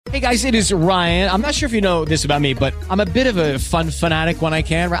Hey guys, it is Ryan. I'm not sure if you know this about me, but I'm a bit of a fun fanatic when I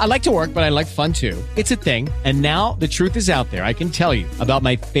can. I like to work, but I like fun too. It's a thing. And now the truth is out there. I can tell you about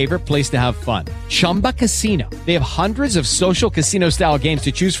my favorite place to have fun. Chumba Casino. They have hundreds of social casino style games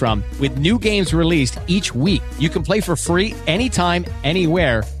to choose from with new games released each week. You can play for free anytime,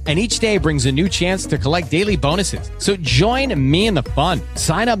 anywhere. And each day brings a new chance to collect daily bonuses. So join me in the fun.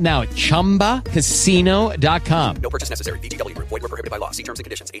 Sign up now at ChumbaCasino.com. No purchase necessary. VGW. Void where prohibited by law. See terms and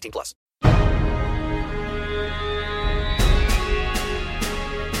conditions. 18+.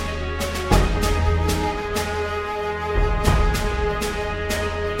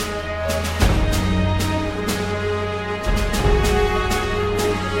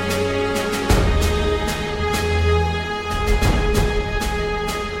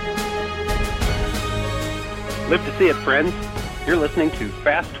 Live to see it, friends. You're listening to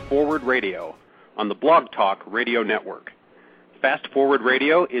Fast Forward Radio on the Blog Talk Radio Network. Fast Forward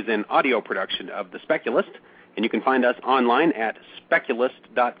Radio is an audio production of The Speculist, and you can find us online at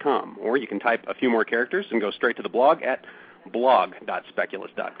speculist.com, or you can type a few more characters and go straight to the blog at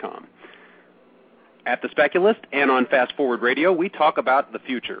blog.speculist.com. At The Speculist and on Fast Forward Radio, we talk about the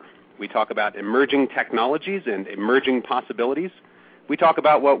future. We talk about emerging technologies and emerging possibilities. We talk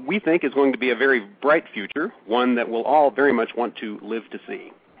about what we think is going to be a very bright future, one that we'll all very much want to live to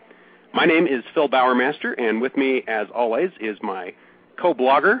see. My name is Phil Bowermaster, and with me, as always, is my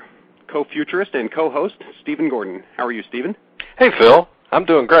co-blogger, co-futurist, and co-host, Stephen Gordon. How are you, Stephen? Hey, Phil. I'm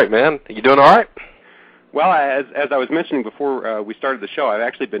doing great, man. You doing all right? Well, as I was mentioning before we started the show, I've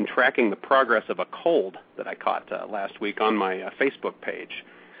actually been tracking the progress of a cold that I caught last week on my Facebook page.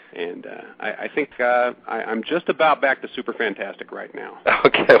 And I think I'm just about back to super fantastic right now.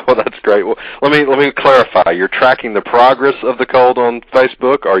 Okay, well, that's great. Well, let me clarify. You're tracking the progress of the cold on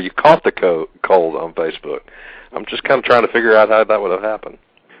Facebook, or you caught the cold on Facebook? I'm just kind of trying to figure out how that would have happened.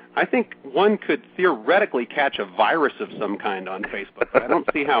 I think one could theoretically catch a virus of some kind on Facebook, but I don't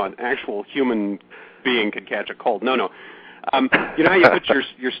see how an actual human being could catch a cold. No. You know how you put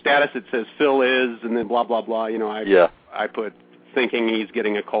your status, it says Phil is, and then blah, blah, blah. You know, I put thinking he's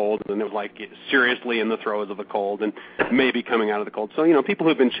getting a cold, and it was like seriously in the throes of a cold and maybe coming out of the cold. So, you know, people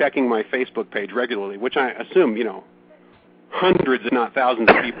who've been checking my Facebook page regularly, which I assume, you know, hundreds if not thousands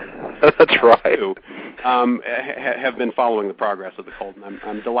of people that's right. do, have been following the progress of the cold, and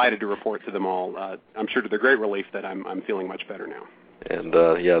I'm delighted to report to them all, I'm sure to their great relief, that I'm feeling much better now. And,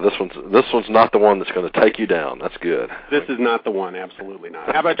 this one's not the one that's going to take you down. That's good. This is not the one, absolutely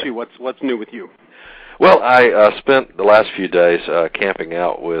not. How about you? What's new with you? Well, I spent the last few days camping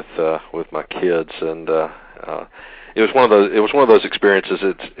out with my kids, and it was one of those experiences.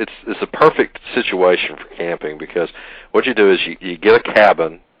 It's a perfect situation for camping, because what you do is you get a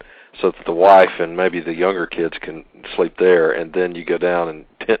cabin so that the wife and maybe the younger kids can sleep there, and then you go down and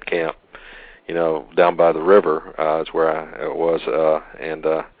tent camp, you know, down by the river. Is where I was, and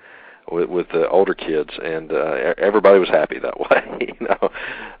with the older kids, and everybody was happy that way. You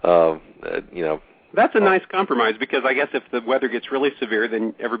know. That's a nice compromise, because I guess if the weather gets really severe,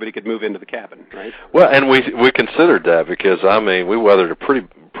 then everybody could move into the cabin, right? Well, and we considered that, because I mean, we weathered a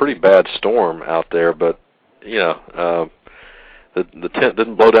pretty bad storm out there, but you know, the tent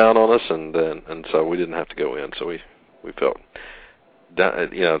didn't blow down on us, and so we didn't have to go in. So we felt,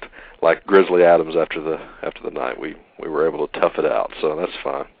 you know, like Grizzly Adams after the night. We were able to tough it out, so that's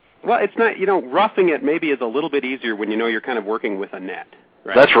fine. Well, it's not, you know, roughing it maybe is a little bit easier when you know you're kind of working with a net.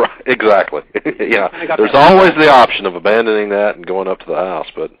 Right. That's right, exactly. Yeah, there's always the option of abandoning that and going up to the house,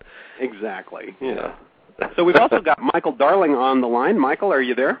 but... Exactly, yeah. So we've also got Michael Darling on the line. Michael, are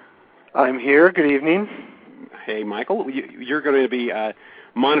you there? I'm here. Good evening. Hey, Michael. You're going to be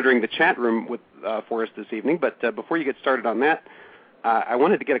monitoring the chat room for us this evening, but before you get started on that, I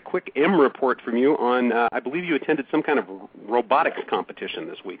wanted to get a quick M report from you on, I believe you attended some kind of robotics competition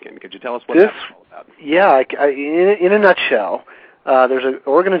this weekend. Could you tell us what that's all about? Yeah, in a nutshell... there's an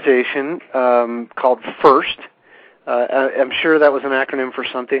organization called FIRST. I'm sure that was an acronym for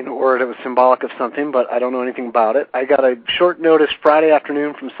something, or it was symbolic of something, but I don't know anything about it. I got a short notice Friday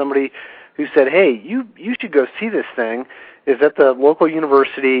afternoon from somebody who said, hey, you should go see this thing. It's at the local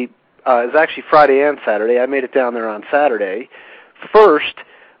university. It's actually Friday and Saturday. I made it down there on Saturday. FIRST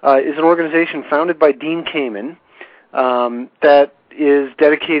is an organization founded by Dean Kamen that is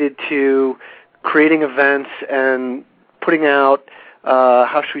dedicated to creating events and putting out,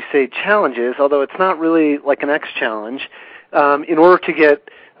 how should we say, challenges, although it's not really like an X challenge, in order to get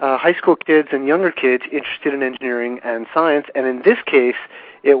high school kids and younger kids interested in engineering and science. And in this case,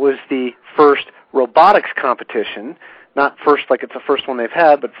 it was the first robotics competition, not first like it's the first one they've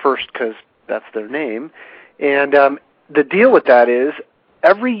had, but first because that's their name. And the deal with that is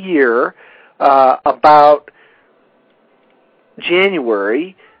every year, about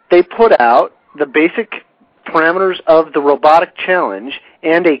January, they put out the basic parameters of the robotic challenge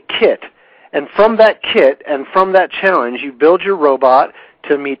and a kit. And from that kit and from that challenge, you build your robot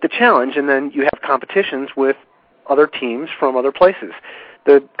to meet the challenge, and then you have competitions with other teams from other places.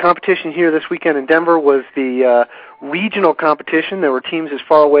 The competition here this weekend in Denver was the regional competition. There were teams as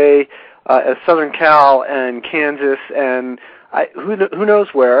far away as Southern Cal and Kansas and who knows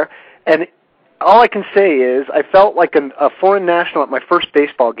where. And all I can say is I felt like a foreign national at my first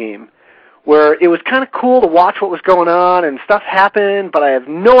baseball game, where it was kind of cool to watch what was going on and stuff happened, but I have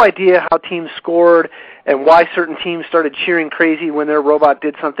no idea how teams scored and why certain teams started cheering crazy when their robot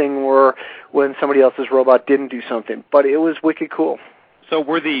did something or when somebody else's robot didn't do something. But it was wicked cool. So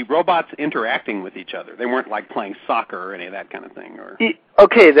were the robots interacting with each other? They weren't like playing soccer or any of that kind of thing? Or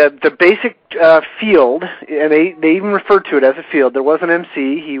Okay, the basic field, and they even referred to it as a field. There was an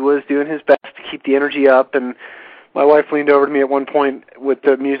MC. He was doing his best to keep the energy up, and my wife leaned over to me at one point with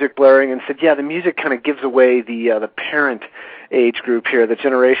the music blaring and said, yeah, the music kind of gives away the parent age group here, the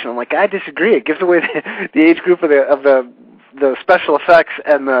generation. I'm like, I disagree. It gives away the age group of the special effects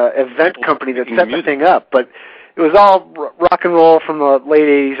and the event company that set the thing up. But it was all rock and roll from the late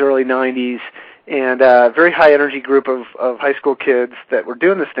 80s, early 90s, and a very high-energy group of high school kids that were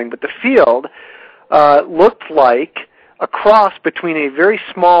doing this thing. But the field looked like a cross between a very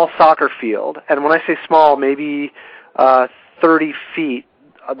small soccer field, and when I say small, maybe 30 feet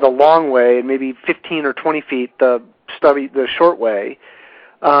the long way, and maybe 15 or 20 feet the short way,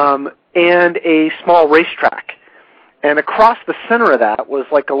 and a small racetrack. And across the center of that was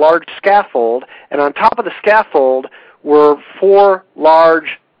like a large scaffold, and on top of the scaffold were 4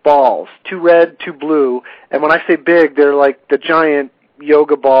 large balls, 2 red, 2 blue, and when I say big, they're like the giant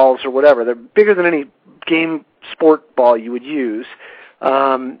yoga balls or whatever. They're bigger than any game sport ball you would use,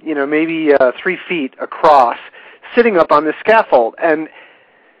 maybe 3 feet across, sitting up on this scaffold. And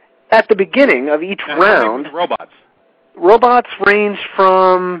at the beginning of each round, robots ranged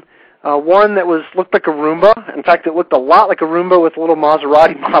from one that looked like a Roomba. In fact, it looked a lot like a Roomba with a little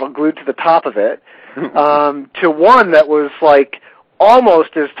Maserati model glued to the top of it, to one that was like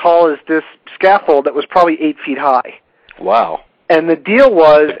almost as tall as this scaffold that was probably 8 feet high. Wow. And the deal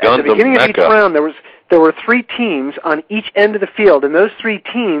was, at the beginning of each round, there were 3 teams on each end of the field, and those 3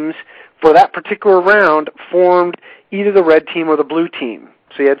 teams for that particular round formed either the red team or the blue team.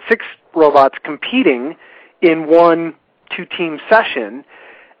 So you had 6 robots competing in one 2-team session,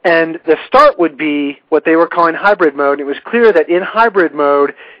 and the start would be what they were calling hybrid mode. It was clear that in hybrid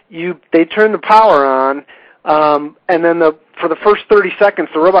mode, they turned the power on, and then for the first 30 seconds,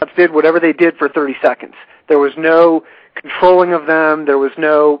 the robots did whatever they did for 30 seconds. There was no controlling of them.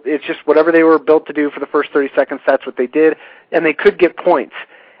 It's just whatever they were built to do for the first 30 seconds, that's what they did, and they could get points.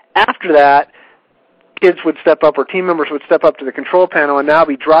 After that, kids would step up, or team members would step up to the control panel and now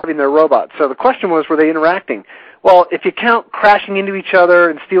be driving their robots. So the question was, were they interacting? Well, if you count crashing into each other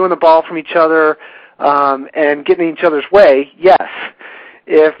and stealing the ball from each other and getting in each other's way, yes.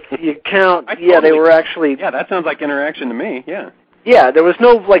 If you count, they were actually... Yeah, that sounds like interaction to me, yeah. Yeah, there was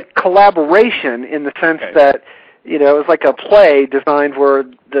no, collaboration in the sense that, it was like a play designed where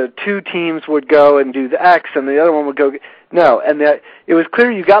the 2 teams would go and do the X and the other one would go... No, and it was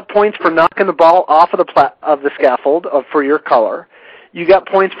clear you got points for knocking the ball off of the scaffold for your color. You got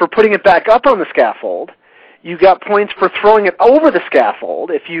points for putting it back up on the scaffold. You got points for throwing it over the scaffold.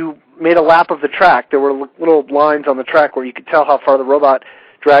 If you made a lap of the track, there were little lines on the track where you could tell how far the robot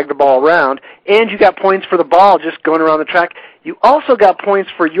dragged the ball around. And you got points for the ball just going around the track. You also got points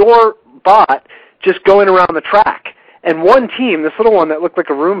for your bot just going around the track. And one team, this little one that looked like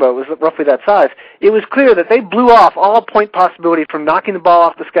a Roomba, was roughly that size, it was clear that they blew off all point possibility from knocking the ball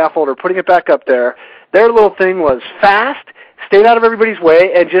off the scaffold or putting it back up there. Their little thing was fast, stayed out of everybody's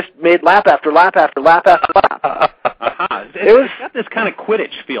way, and just made lap after lap after lap after lap. It's got this kind of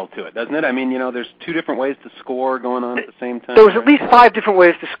Quidditch feel to it, doesn't it? I mean, there's 2 different ways to score going on at the same time. There was at least 5 different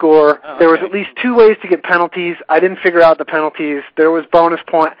ways to score. Oh, okay. There was at least 2 ways to get penalties. I didn't figure out the penalties. There was bonus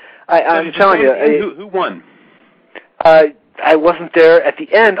point. I'm telling you. Who won? I wasn't there at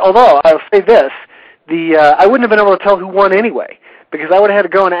the end, although I'll say this. I wouldn't have been able to tell who won anyway, because I would have had to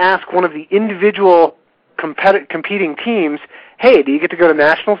go and ask one of the individual competing teams, hey, do you get to go to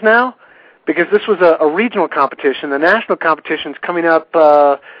nationals now? Because this was a regional competition. The national competition's coming up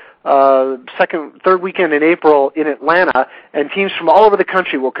third weekend in April in Atlanta, and teams from all over the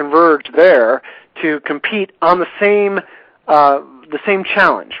country will converge there to compete on the same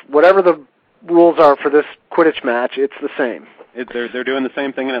challenge. Whatever the rules are for this Quidditch match, it's the same. They're doing the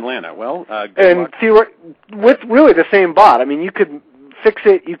same thing in Atlanta. Well, and with really the same bot. I mean, you could fix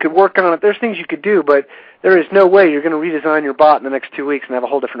it, you could work on it. There's things you could do, but there is no way you're going to redesign your bot in the next 2 weeks and have a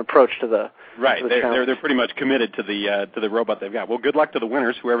whole different approach to the right. To the They're pretty much committed to the robot they've got. Well, good luck to the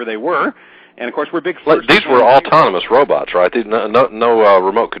winners, whoever they were. And of course, we're big. These were autonomous robots, right? No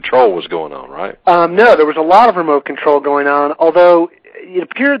remote control was going on, right? No, there was a lot of remote control going on. Although it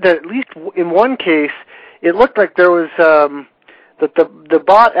appeared that at least in one case, it looked like there was that the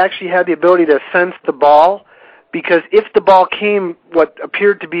bot actually had the ability to sense the ball, because if the ball came what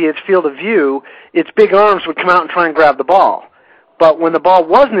appeared to be its field of view, its big arms would come out and try and grab the ball. But when the ball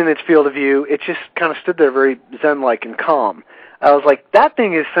wasn't in its field of view, it just kind of stood there very zen-like and calm. I was like, that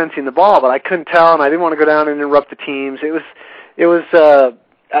thing is sensing the ball, but I couldn't tell, and I didn't want to go down and interrupt the teams. It was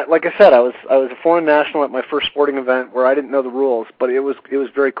like I said, I was a foreign national at my first sporting event where I didn't know the rules, but it was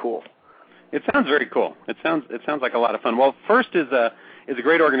very cool. It sounds very cool. It sounds like a lot of fun. Well, First is a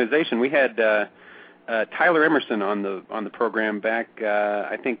great organization. We had Tyler Emerson on the program back,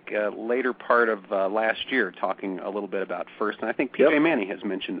 I think, later part of last year, talking a little bit about First, and I think P.J. Manny has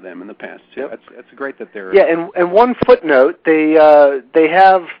mentioned them in the past too. Yep. It's great that they're and one footnote, they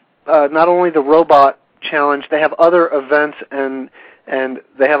have not only the robot challenge, they have other events and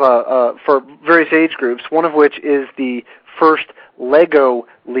they have for various age groups. One of which is the First Lego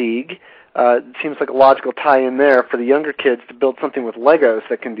League. It seems like a logical tie-in there for the younger kids to build something with Legos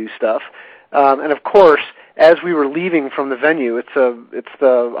that can do stuff. And of course, as we were leaving from the venue, it's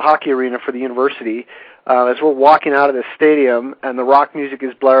the hockey arena for the university. As we're walking out of the stadium and the rock music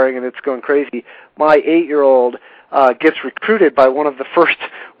is blaring and it's going crazy, my 8-year-old gets recruited by one of the First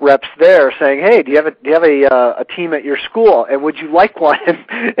reps there, saying, "Hey, do you have a team at your school? And would you like one?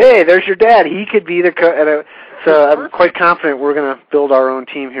 Hey, there's your dad. He could be the so I'm quite confident we're going to build our own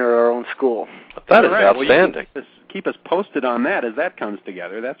team here at our own school." That is outstanding. Well, keep us posted on that as that comes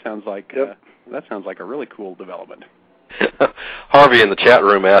together. That sounds like a really cool development. Harvey in the chat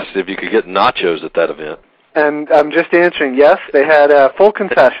room asked if you could get nachos at that event. And I'm just answering, yes, they had full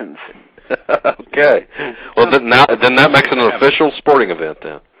concessions. Okay. Well, then that makes it an official sporting event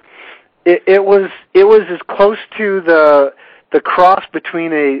then. It was as close to the cross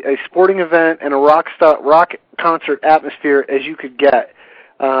between a sporting event and a rock concert atmosphere as you could get.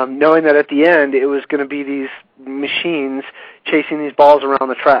 Knowing that at the end it was going to be these machines chasing these balls around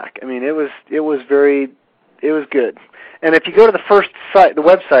the track. I mean, it was good. And if you go to the First site, the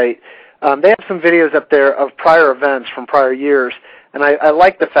website, they have some videos up there of prior events from prior years, and I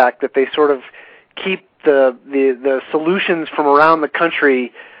like the fact that they sort of keep the solutions from around the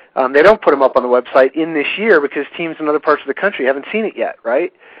country. They don't put them up on the website in this year because teams in other parts of the country haven't seen it yet,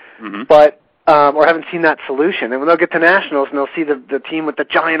 right? Mm-hmm. But or haven't seen that solution. And when they'll get to nationals and they'll see the team with the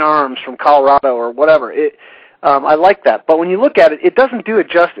giant arms from Colorado or whatever, I like that. But when you look at it, it doesn't do it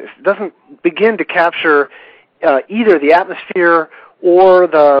justice. It doesn't begin to capture either the atmosphere or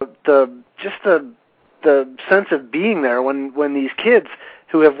the sense of being there when these kids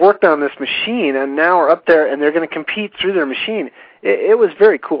who have worked on this machine and now are up there and they're going to compete through their machine. It was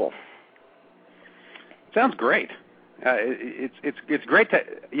very cool. Sounds great. It's great to,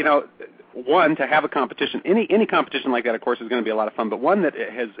 one, to have a competition. Any competition like that, of course, is going to be a lot of fun, but one that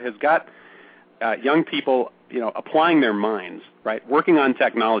has got young people, applying their minds, right, working on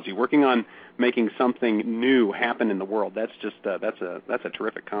technology, working on making something new happen in the world. That's just that's a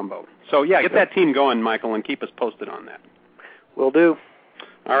terrific combo. So yeah, get that team going, Michael, and keep us posted on that. Will do.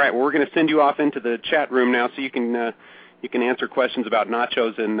 All right. Well, we're going to send you off into the chat room now, so you can answer questions about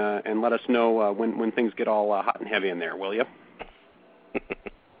nachos and let us know when things get all hot and heavy in there, will you?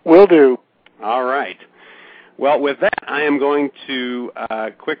 Will do. All right. Well, with that, I am going to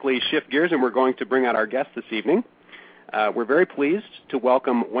quickly shift gears, and we're going to bring out our guest this evening. We're very pleased to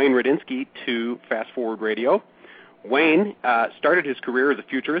welcome Wayne Radinsky to Fast Forward Radio. Wayne started his career as a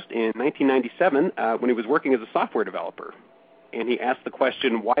futurist in 1997 when he was working as a software developer. And he asked the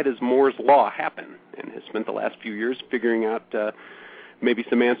question, why does Moore's Law happen? And has spent the last few years figuring out maybe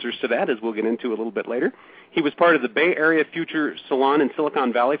some answers to that, as we'll get into a little bit later. He was part of the Bay Area Future Salon in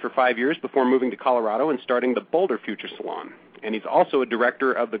Silicon Valley for 5 years before moving to Colorado and starting the Boulder Future Salon. And he's also a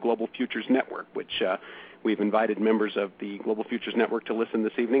director of the Global Futures Network, which we've invited members of the Global Futures Network to listen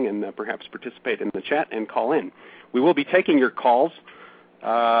this evening and perhaps participate in the chat and call in. We will be taking your calls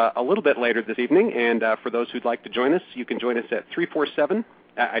a little bit later this evening, and for those who'd like to join us, you can join us at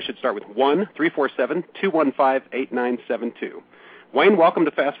 1-347-215-8972. Wayne, welcome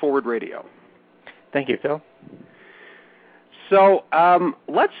to Fast Forward Radio. Thank you, Phil. So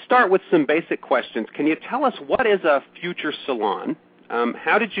let's start with some basic questions. Can you tell us what is a future salon?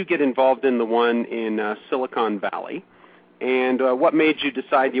 How did you get involved in the one in Silicon Valley? And what made you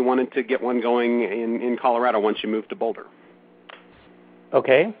decide you wanted to get one going in Colorado once you moved to Boulder?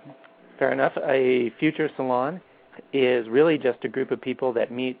 Okay, fair enough. A future salon is really just a group of people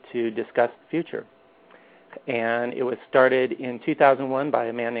that meet to discuss the future. And it was started in 2001 by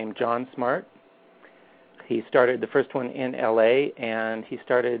a man named John Smart. He started the first one in LA, and he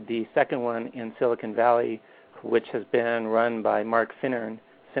started the second one in Silicon Valley, which has been run by Mark Finnern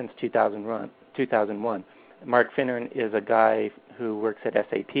since 2001. Mark Finnern is a guy who works at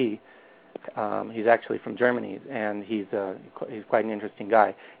SAP. He's actually from Germany, and he's quite an interesting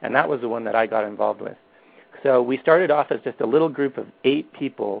guy. And that was the one that I got involved with. So we started off as just a little group of 8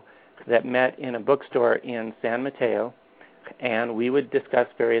 people that met in a bookstore in San Mateo, and we would discuss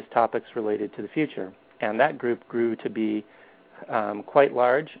various topics related to the future. And that group grew to be quite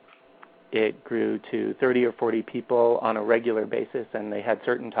large. It grew to 30 or 40 people on a regular basis, and they had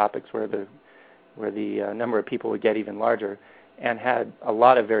certain topics where the number of people would get even larger, and had a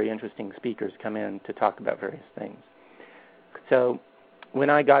lot of very interesting speakers come in to talk about various things. So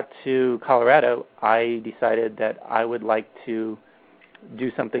when I got to Colorado, I decided that I would like to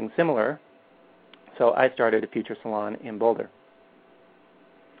do something similar, so I started a future salon in Boulder.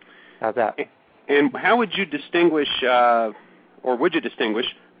 How's that? And how would you distinguish, or would you distinguish,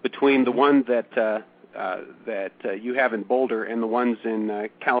 between the one that you have in Boulder and the ones in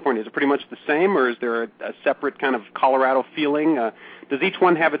California? Is it pretty much the same, or is there a separate kind of Colorado feeling? Does each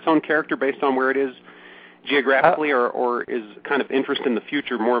one have its own character based on where it is geographically, or is kind of interest in the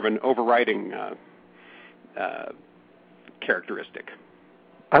future more of an overriding characteristic?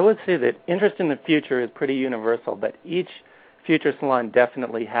 I would say that interest in the future is pretty universal, but each future salon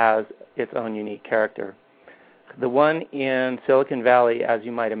definitely has its own unique character. The one in Silicon Valley, as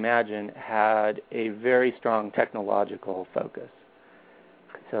you might imagine, had a very strong technological focus.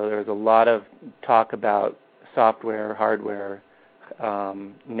 So there was a lot of talk about software, hardware,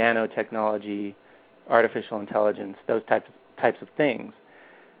 nanotechnology, artificial intelligence, those types of things.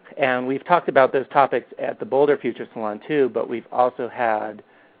 And we've talked about those topics at the Boulder Future Salon too, but we've also had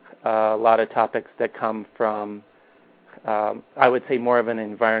a lot of topics that come from, I would say, more of an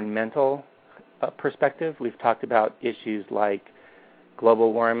environmental perspective. We've talked about issues like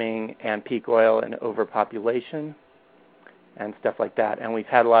global warming and peak oil and overpopulation and stuff like that. And we've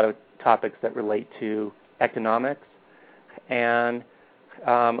had a lot of topics that relate to economics. And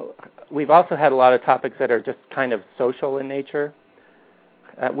we've also had a lot of topics that are just kind of social in nature,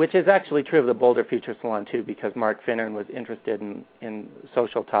 which is actually true of the Boulder Future Salon too, because Mark Finnern was interested in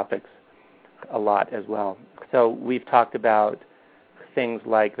social topics a lot as well. So we've talked about things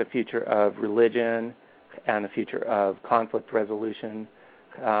like the future of religion and the future of conflict resolution.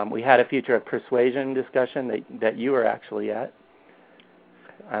 We had a future of persuasion discussion that you were actually at.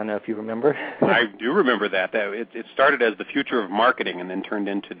 I don't know if you remember. I do remember that. It started as the future of marketing and then turned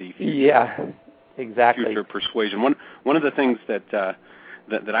into the exactly. future of persuasion. One of the things that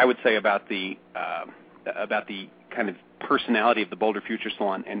I would say about the kind of personality of the Boulder Future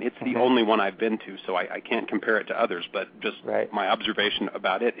Salon, and it's the only one I've been to, so I can't compare it to others, but just my observation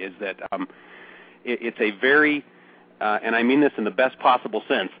about it is that it's a very, and I mean this in the best possible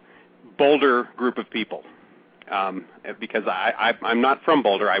sense, Boulder group of people. Because I'm not from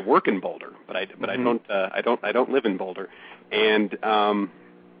Boulder, I work in Boulder, but I don't live in Boulder, and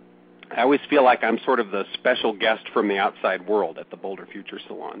I always feel like I'm sort of the special guest from the outside world at the Boulder Future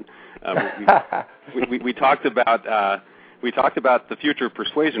Salon. We talked about the future of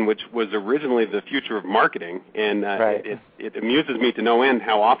persuasion, which was originally the future of marketing, and it amuses me to no end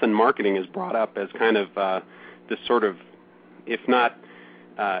how often marketing is brought up as kind of this sort of, if not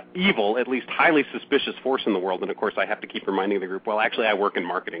evil, at least highly suspicious force in the world. And of course, I have to keep reminding the group, well, actually, I work in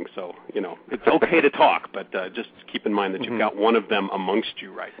marketing, so it's okay to talk, but just keep in mind that you've got one of them amongst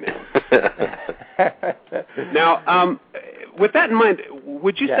you right now. Now, with that in mind,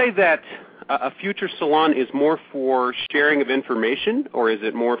 would you say that a future salon is more for sharing of information, or is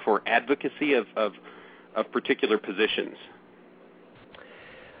it more for advocacy of particular positions?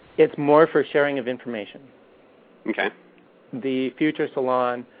 It's more for sharing of information. Okay. The Future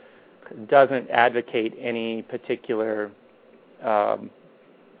Salon doesn't advocate any particular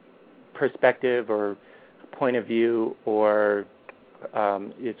perspective or point of view, or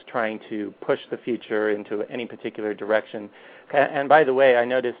it's trying to push the future into any particular direction. And by the way, I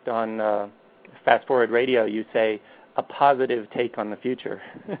noticed on Fast Forward Radio you say a positive take on the future.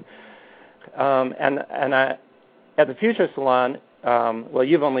 And at the Future Salon, well,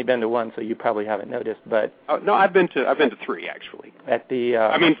 you've only been to one, so you probably haven't noticed. But no, I've been to 3 actually. At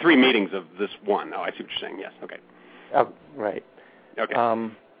the 3 meetings of this one. Oh, I see what you're saying. Yes. Okay. Oh, right. Okay.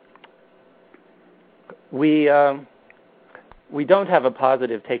 We don't have a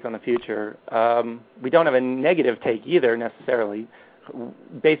positive take on the future. We don't have a negative take either necessarily.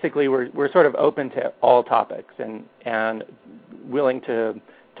 basically we're sort of open to all topics and willing to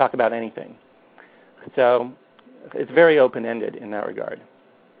talk about anything. So it's very open-ended in that regard.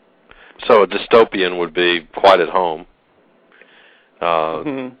 So a dystopian would be quite at home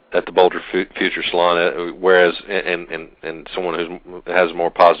at the Boulder Future Salon, whereas and someone who has a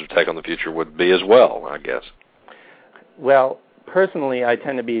more positive take on the future would be as well, I guess. Well, personally, I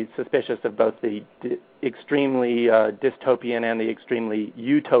tend to be suspicious of both the extremely dystopian and the extremely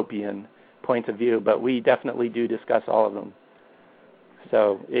utopian points of view, but we definitely do discuss all of them.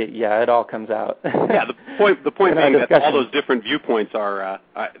 So, it all comes out. Yeah, the point being that all those different viewpoints are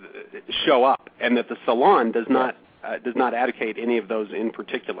show up, and that the salon does not advocate any of those in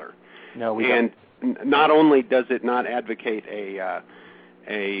particular. No, we don't. And not only does it not advocate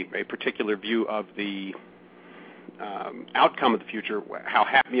a particular view of the outcome of the future, how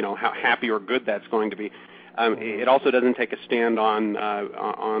happy or good that's going to be. It also doesn't take a stand on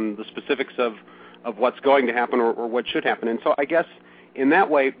the specifics of what's going to happen or what should happen. And so I guess in that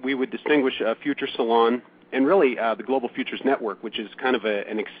way we would distinguish a Future Salon and really the Global Futures Network, which is kind of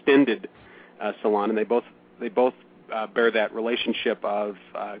an extended salon, and they both bear that relationship of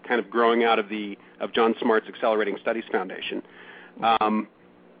kind of growing out of John Smart's Accelerating Studies Foundation.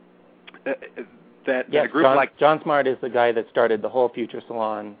 Yes, John Smart is the guy that started the whole Future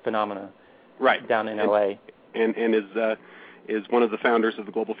Salon phenomena, right, down in L.A. and is one of the founders of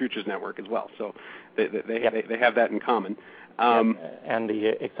the Global Futures Network as well. So they have that in common. And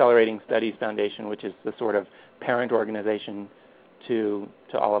the Accelerating Studies Foundation, which is the sort of parent organization to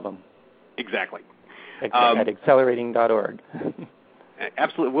all of them. Exactly. At accelerating.org.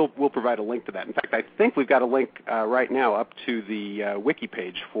 Absolutely. We'll provide a link to that. In fact, I think we've got a link right now up to the wiki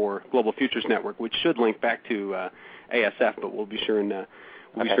page for Global Futures Network, which should link back to ASF, but we'll be sure and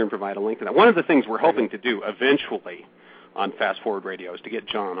provide a link to that. One of the things we're hoping to do eventually on Fast Forward Radio is to get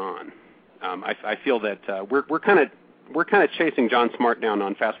John on. I feel that we're kind of chasing John Smart down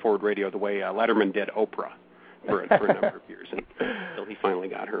on Fast Forward Radio the way Letterman did Oprah for a number of years until he finally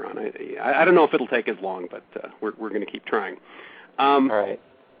got her on. I don't know if it'll take as long, but we're going to keep trying. All right.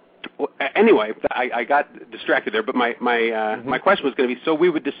 Anyway, I got distracted there, but my question was going to be, so we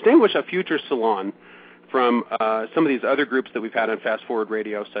would distinguish a Future Salon from some of these other groups that we've had on Fast Forward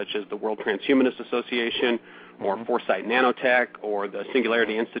Radio, such as the World Transhumanist Association, or Foresight Nanotech, or the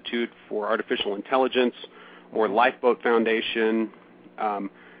Singularity Institute for Artificial Intelligence, or Lifeboat Foundation.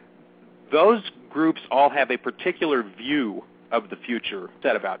 Those groups all have a particular view of the future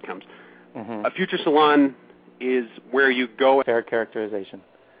set of outcomes. A Future Salon is where you go. Fair characterization.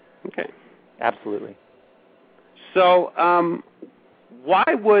 Okay. Absolutely. So, why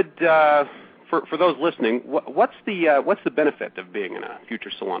would for those listening, what's the benefit of being in a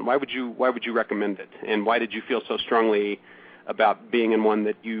Future Salon? Why would you recommend it, and why did you feel so strongly about being in one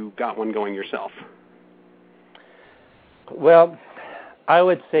that you got one going yourself? Well, I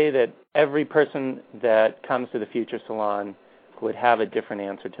would say that every person that comes to the Future Salon would have a different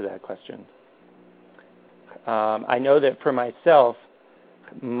answer to that question. I know that for myself,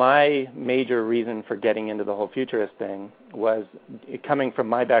 my major reason for getting into the whole futurist thing was coming from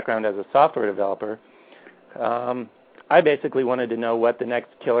my background as a software developer. I basically wanted to know what the next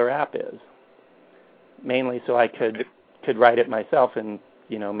killer app is, mainly so I could write it myself and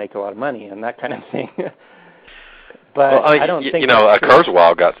make a lot of money and that kind of thing. But I don't think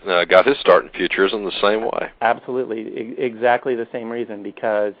Kurzweil got his start in futures in the same way. Absolutely, exactly the same reason.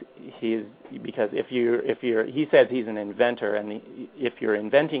 Because he says he's an inventor, and if you're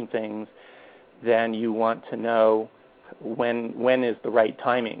inventing things, then you want to know when is the right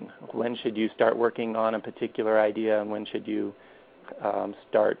timing. When should you start working on a particular idea, and when should you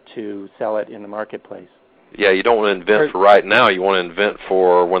start to sell it in the marketplace? Yeah, you don't want to invent for right now. You want to invent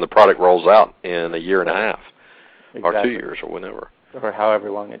for when the product rolls out in a year and a half. Exactly. Or 2 years, or whenever. Or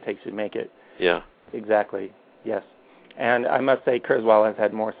however long it takes to make it. Yeah. Exactly, yes. And I must say Kurzweil has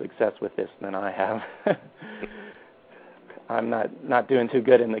had more success with this than I have. I'm not doing too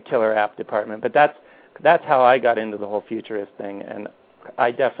good in the killer app department, but that's how I got into the whole futurist thing, and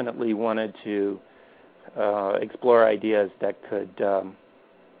I definitely wanted to explore ideas that could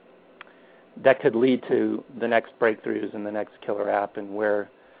lead to the next breakthroughs and the next killer app and where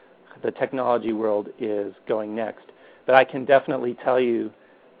the technology world is going next. But I can definitely tell you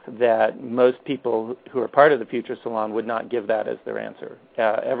that most people who are part of the Future Salon would not give that as their answer.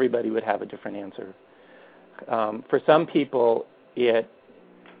 Everybody would have a different answer. For some people, it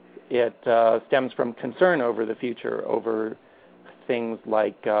stems from concern over the future, over things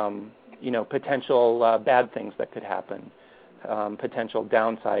like potential bad things that could happen, potential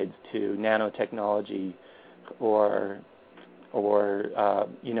downsides to nanotechnology, or or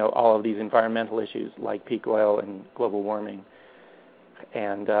all of these environmental issues like peak oil and global warming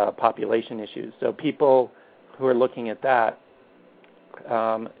and population issues. So people who are looking at that,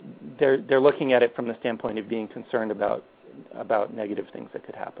 they're looking at it from the standpoint of being concerned about negative things that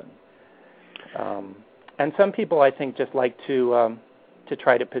could happen. And some people, I think, just like to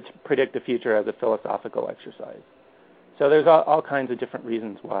try to predict the future as a philosophical exercise. So there's all kinds of different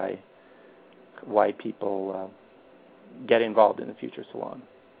reasons why people get involved in the Future Salon.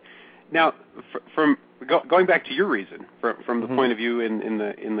 Now, from going back to your reason, from the point of view in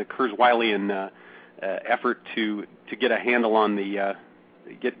the Kurzweilian effort to get a handle on the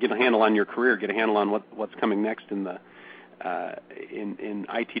get a handle on your career, get a handle on what's coming next in the in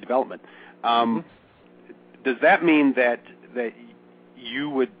IT development. Does that mean that you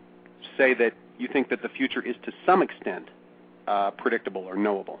would say that you think that the future is to some extent predictable or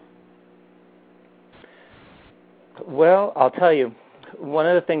knowable? Well, I'll tell you, one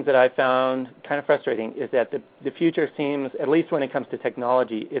of the things that I found kind of frustrating is that the future seems, at least when it comes to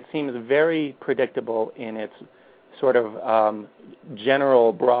technology, it seems very predictable in its sort of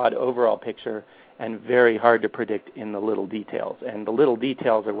general, broad, overall picture, and very hard to predict in the little details. And the little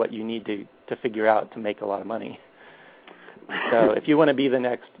details are what you need to figure out to make a lot of money. So if you want to be the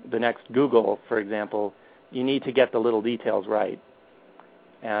next Google, for example, you need to get the little details right,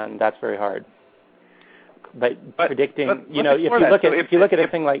 and that's very hard. But predicting, if you look at a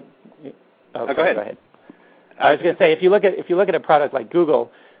thing like, go ahead. I was going to say, if you look at a product like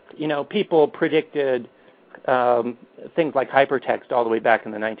Google, people predicted things like hypertext all the way back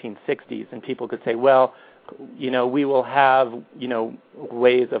in the 1960s, and people could say, well, we will have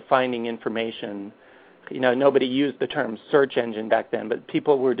ways of finding information. Nobody used the term search engine back then, but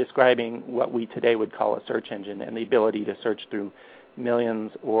people were describing what we today would call a search engine and the ability to search through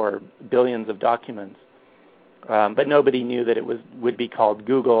millions or billions of documents. But nobody knew that it would be called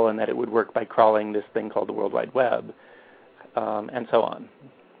Google and that it would work by crawling this thing called the World Wide Web, and so on.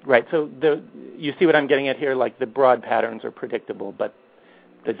 Right, so you see what I'm getting at here? Like the broad patterns are predictable, but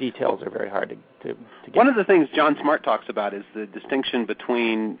the details are very hard to get. One of the things John Smart talks about is the distinction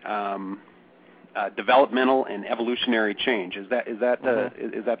between developmental and evolutionary change. Is that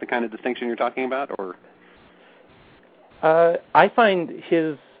the kind of distinction you're talking about, or? I find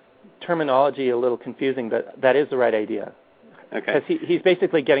his terminology a little confusing, but that is the right idea. Okay. Because he's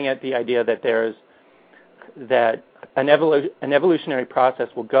basically getting at the idea that an evolutionary process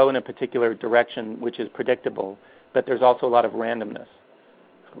will go in a particular direction which is predictable, but there's also a lot of randomness,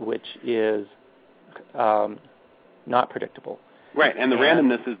 which is not predictable. Right, and the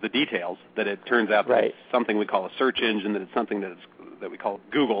randomness is the details, that it turns out that it's something we call a search engine, that it's something that we call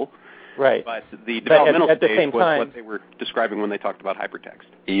Google. Right. But the developmental at the stage same was time, what they were describing when they talked about hypertext.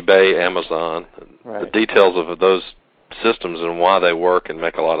 eBay, Amazon, the details of those systems and why they work and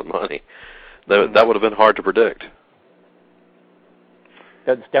make a lot of money. That would have been hard to predict.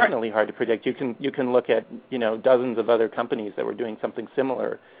 That's definitely hard to predict. You can look at dozens of other companies that were doing something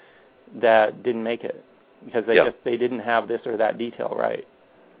similar that didn't make it because they didn't have this or that detail right.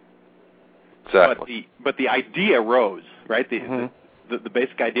 Exactly. But the idea rose, right? The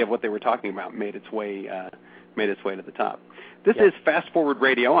basic idea of what they were talking about made its way to the top. This is Fast Forward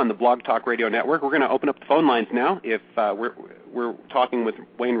Radio on the Blog Talk Radio Network. We're going to open up the phone lines now. If we're talking with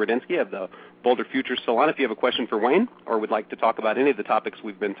Wayne Radinsky of the Boulder Future Salon. If you have a question for Wayne or would like to talk about any of the topics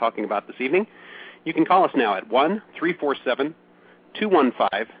we've been talking about this evening, you can call us now at 1-347-215-8972.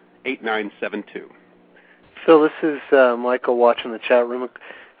 Phil, this is Michael watching the chat room.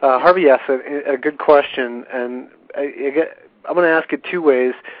 Harvey asked a good question, and I'm going to ask it two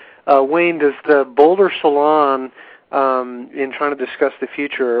ways. Wayne, does the Boulder Salon, in trying to discuss the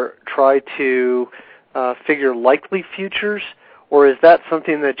future, try to figure likely futures, or is that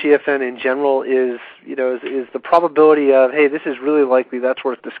something that GFN in general is the probability of, hey, this is really likely, that's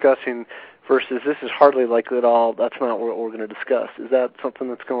worth discussing, versus this is hardly likely at all, that's not what we're going to discuss? Is that something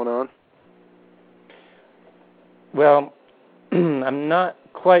that's going on? Well, I'm not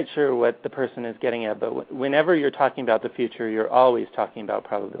quite sure what the person is getting at, but whenever you're talking about the future, you're always talking about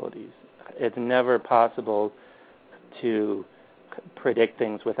probabilities. It's never possible to predict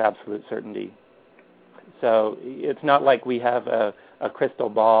things with absolute certainty. So it's not like we have a crystal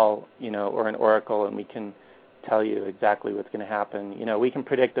ball, or an oracle, and we can tell you exactly what's going to happen. We can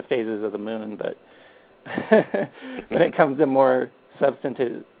predict the phases of the moon, but when it comes to more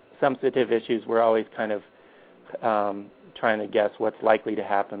substantive issues, we're always kind of trying to guess what's likely to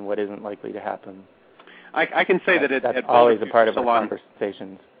happen, what isn't likely to happen. I can say that that's always a part of our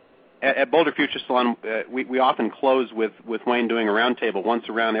conversations. at Boulder Future Salon, we often close with Wayne doing a roundtable once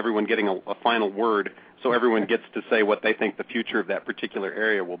around, everyone getting a final word, so everyone gets to say what they think the future of that particular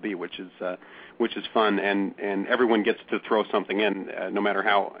area will be, which is fun, and everyone gets to throw something in, no matter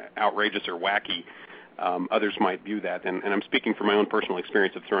how outrageous or wacky others might view that. And I'm speaking from my own personal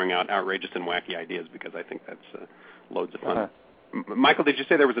experience of throwing out outrageous and wacky ideas, because I think that's loads of fun. Uh-huh. Michael, did you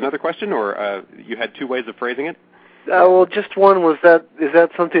say there was another question, or you had two ways of phrasing it? Well, just one was is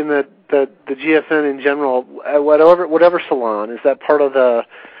that something that the GFN in general, whatever salon, is that part of the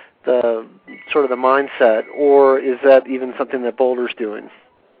sort of the mindset, or is that even something that Boulder's doing?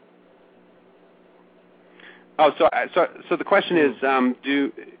 Oh, so the question is,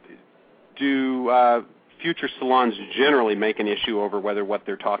 do future salons generally make an issue over whether what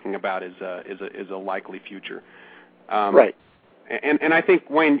they're talking about is a likely future? Right. And I think,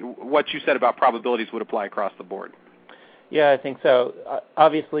 Wayne, what you said about probabilities would apply across the board. Yeah, I think so.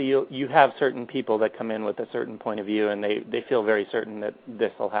 Obviously, you have certain people that come in with a certain point of view, and they feel very certain that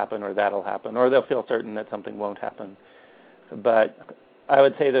this will happen or that will happen, or they'll feel certain that something won't happen. But I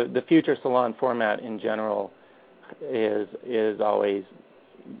would say the future salon format in general is always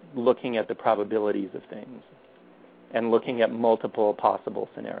looking at the probabilities of things and looking at multiple possible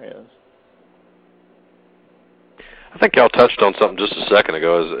scenarios. I think y'all touched on something just a second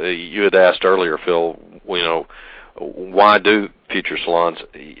ago. As you had asked earlier, Phil, why do future salons?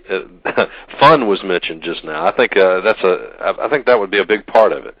 Fun was mentioned just now. I think I think that would be a big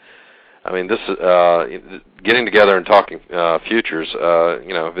part of it. I mean, this getting together and talking futures.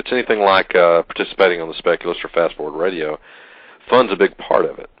 If it's anything like participating on the Speculist or Fast Forward Radio, fun's a big part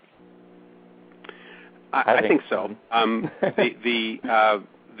of it. I think so.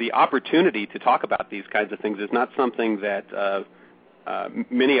 The opportunity to talk about these kinds of things is not something that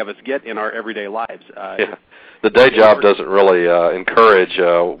many of us get in our everyday lives. Yeah. The day job doesn't really encourage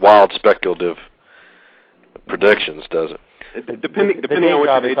wild speculative predictions, does it? Depending on what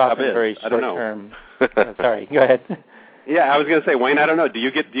your day job is. Very I don't know. Term. Sorry, go ahead. Yeah, I was going to say, Wayne, I don't know. Do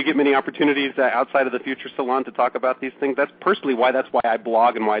you get many opportunities outside of the Future Salon to talk about these things? That's personally why I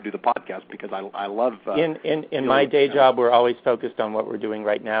blog and why I do the podcast, because I love. In my day job, we're always focused on what we're doing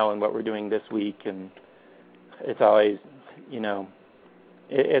right now and what we're doing this week, and it's always,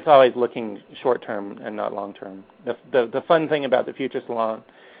 it's always looking short term and not long term. The fun thing about the Future Salon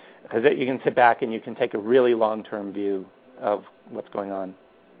is that you can sit back and you can take a really long term view of what's going on.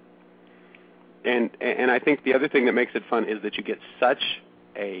 And I think the other thing that makes it fun is that you get such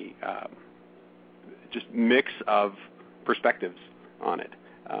a just mix of perspectives on it.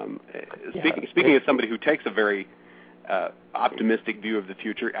 Speaking as somebody who takes a very optimistic view of the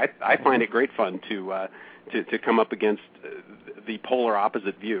future, I find it great fun to come up against the polar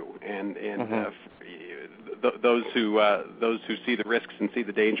opposite view, and those who see the risks and see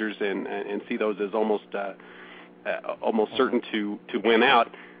the dangers and see those as almost certain to win out.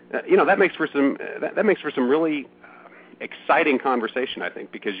 That makes for some really exciting conversation, I think,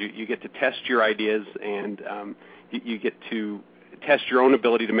 because you get to test your ideas and you get to test your own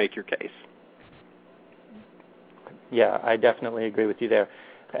ability to make your case. Yeah, I definitely agree with you there.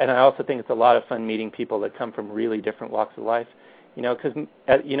 And I also think it's a lot of fun meeting people that come from really different walks of life. Because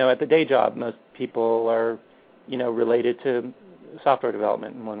at the day job, most people are, related to software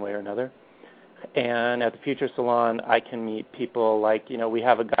development in one way or another. And at the Future Salon, I can meet people like, we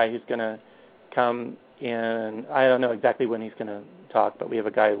have a guy who's going to come in, I don't know exactly when he's going to talk, but we have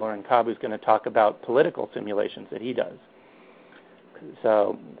a guy, Lauren Cobb, who's going to talk about political simulations that he does.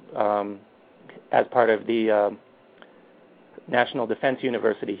 So as part of the National Defense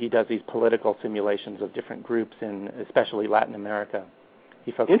University, he does these political simulations of different groups in especially Latin America.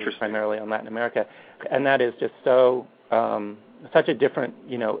 He focuses primarily on Latin America. And that is just so such a different,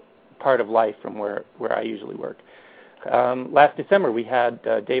 part of life from where I usually work. Last December, we had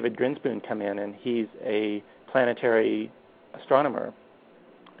David Grinspoon come in, and he's a planetary astronomer.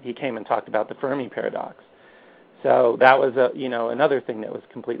 He came and talked about the Fermi paradox. So that was another thing that was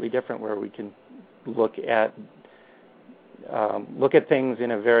completely different, where we can look at things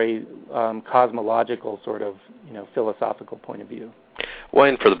in a very cosmological sort of philosophical point of view.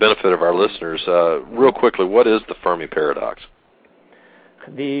 Wayne, for the benefit of our listeners, real quickly, what is the Fermi paradox?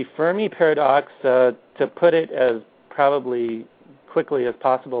 The Fermi paradox, to put it as probably quickly as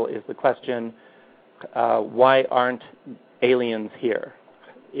possible, is the question, why aren't aliens here?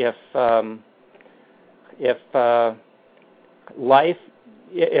 If life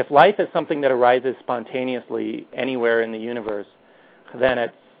is something that arises spontaneously anywhere in the universe, then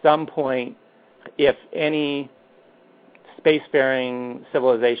at some point, if any spacefaring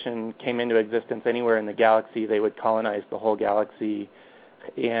civilization came into existence anywhere in the galaxy, they would colonize the whole galaxy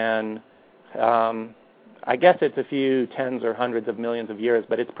in, I guess it's a few tens or hundreds of millions of years,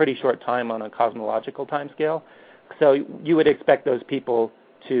 but it's pretty short time on a cosmological time scale. So you would expect those people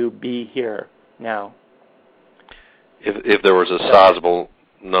to be here now. If there was a sizable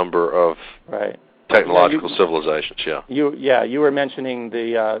number of technological civilizations, You were mentioning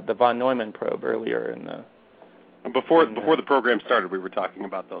the von Neumann probe earlier in the. Before the program started, we were talking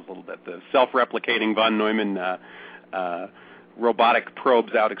about those a little bit. The self-replicating von Neumann robotic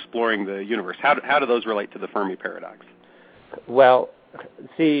probes out exploring the universe. How do those relate to the Fermi paradox? Well,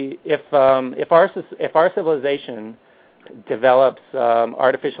 see, if our civilization develops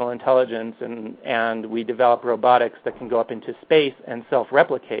artificial intelligence and we develop robotics that can go up into space and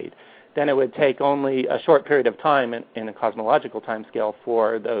self-replicate, then it would take only a short period of time in a cosmological time scale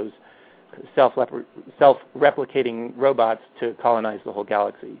for those self-replicating robots to colonize the whole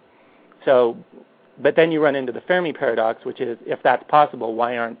galaxy. So, but then you run into the Fermi paradox, which is, if that's possible,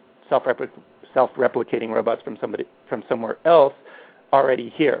 why aren't self-replicating robots from somewhere else already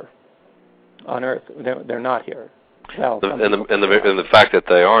here on Earth? They're not here. Well, and the fact that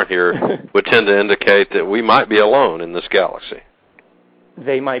they aren't here would tend to indicate that we might be alone in this galaxy.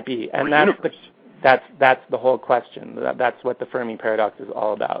 They might be, and that's the whole question. That's what the Fermi paradox is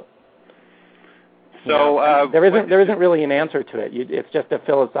all about. So there isn't really an answer to it. It's just a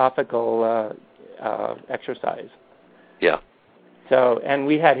philosophical exercise. Yeah. So, and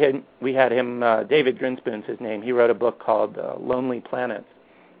we had him. David Grinspoon's his name. He wrote a book called Lonely Planets,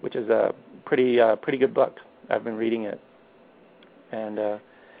 which is a pretty good book. I've been reading it, and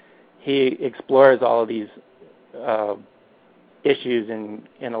he explores all of these issues in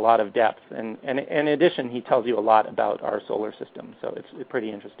a lot of depth. And in addition, he tells you a lot about our solar system. So it's pretty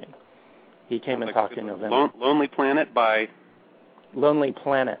interesting. He came and talked in November. Lonely Planet by? Lonely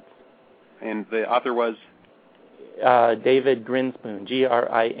Planets. And the author was? David Grinspoon,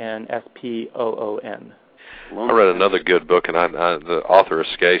 Grinspoon. I read another good book, and the author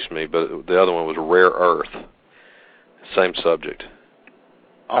escapes me, but the other one was Rare Earth. Same subject.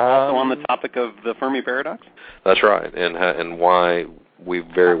 Also on the topic of the Fermi paradox? That's right, and why we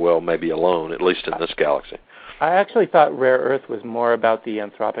very well may be alone, at least in this galaxy. I actually thought Rare Earth was more about the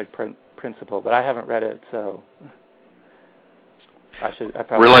anthropic principle, but I haven't read it, so I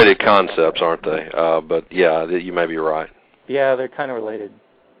probably related concepts, aren't they? But yeah, you may be right. Yeah, they're kind of related.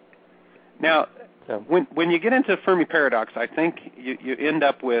 Now, when you get into Fermi paradox, I think you end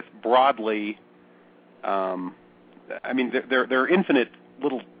up with broadly. I mean, there are infinite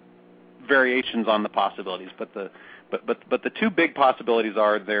little variations on the possibilities, but the two big possibilities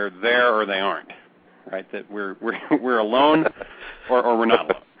are they're there or they aren't, right? That we're alone or we're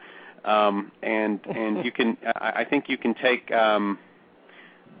not alone. And you can, I think you can take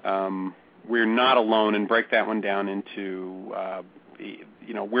we're not alone and break that one down into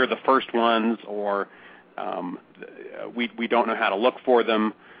we're the first ones, or we don't know how to look for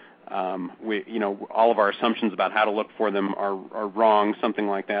them. All of our assumptions about how to look for them are wrong, something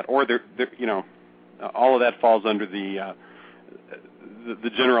like that, or all of that falls under the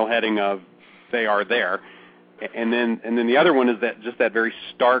general heading of they are there, and then the other one is that very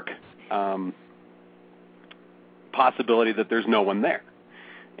stark possibility that there's no one there,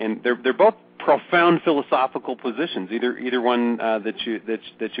 and they're both profound philosophical positions. Either one that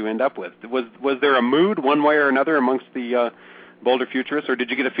you end up with. Was there a mood one way or another amongst the Boulder Futurists, or did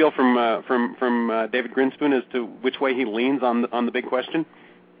you get a feel from David Grinspoon as to which way he leans on the big question?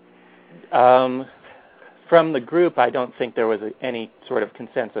 From the group, I don't think there was any sort of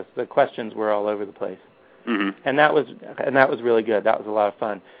consensus. The questions were all over the place, and that was really good. That was a lot of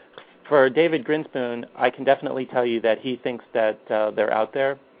fun. For David Grinspoon, I can definitely tell you that he thinks that they're out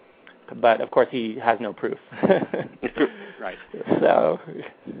there, but of course he has no proof. Right.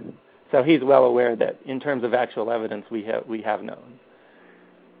 So he's well aware that in terms of actual evidence, we have known.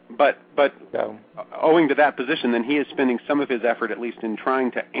 But owing to that position, then he is spending some of his effort, at least, in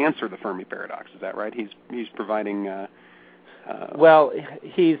trying to answer the Fermi paradox. Is that right? He's providing. Well,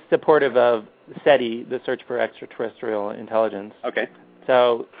 he's supportive of SETI, the Search for Extraterrestrial Intelligence. Okay.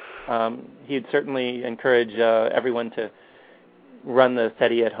 So he'd certainly encourage everyone to run the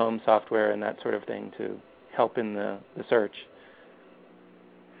SETI at home software and that sort of thing to help in the search.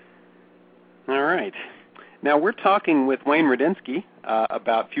 All right. Now, we're talking with Wayne Radinsky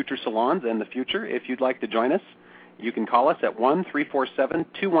about future salons and the future. If you'd like to join us, you can call us at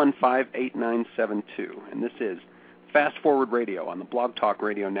 1-347-215-8972. And this is Fast Forward Radio on the Blog Talk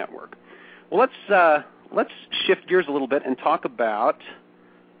Radio Network. Well, let's shift gears a little bit and talk about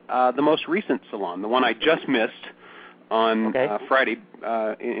the most recent salon, the one I just missed on Friday,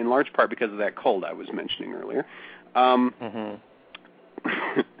 in large part because of that cold I was mentioning earlier.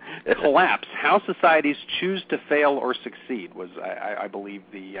 Collapse: How Societies Choose to Fail or Succeed was, I believe,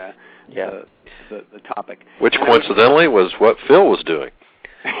 the topic. Which coincidentally was what Phil was doing.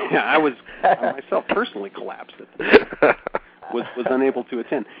 Yeah, I myself personally collapsed it. was unable to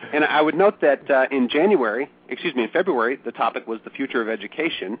attend. And I would note that in February, the topic was the future of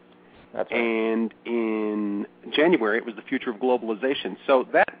education. That's right. And in January, it was the future of globalization. So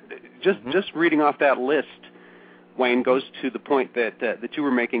that just reading off that list, Wayne, goes to the point that you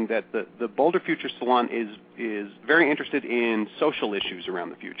were making, that the Boulder Future Salon is very interested in social issues around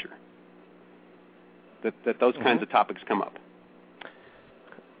the future. That those kinds of topics come up.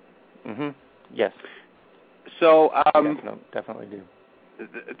 Mm-hmm. Yes. So definitely do.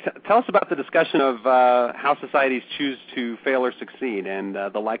 Tell us about the discussion of how societies choose to fail or succeed, and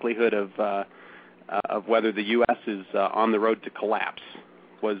the likelihood of whether the U.S. is on the road to collapse.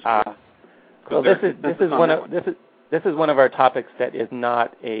 This is one of our topics that is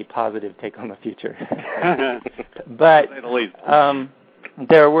not a positive take on the future. But to say the least.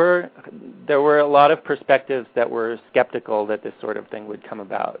 There were a lot of perspectives that were skeptical that this sort of thing would come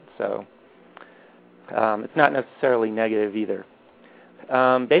about. So it's not necessarily negative either.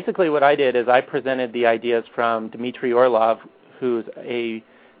 Basically what I did is I presented the ideas from Dmitry Orlov, who's a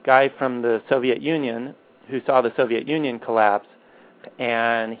guy from the Soviet Union who saw the Soviet Union collapse,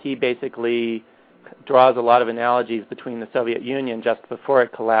 and he basically draws a lot of analogies between the Soviet Union just before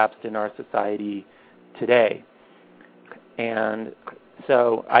it collapsed in our society today. And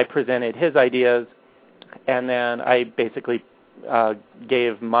so I presented his ideas, and then I basically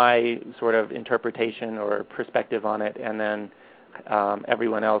gave my sort of interpretation or perspective on it, and then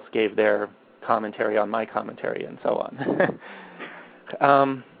everyone else gave their commentary on my commentary, and so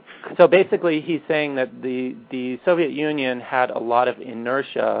on. So basically he's saying that the Soviet Union had a lot of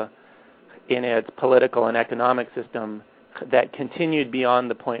inertia in its political and economic system that continued beyond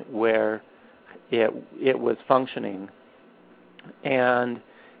the point where it was functioning. And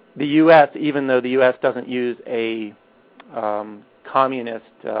the U.S., even though the U.S. doesn't use a communist,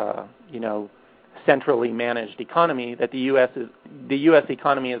 centrally managed economy, that the U.S.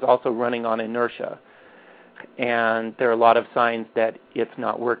 economy is also running on inertia. And there are a lot of signs that it's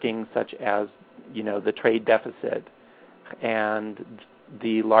not working, such as, the trade deficit and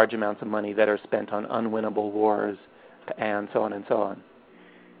the large amounts of money that are spent on unwinnable wars, and so on and so on.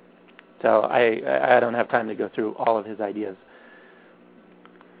 So I don't have time to go through all of his ideas.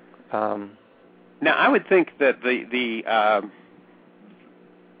 Now, I would think that the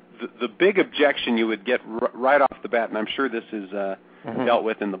big objection you would get right off the bat, and I'm sure this is dealt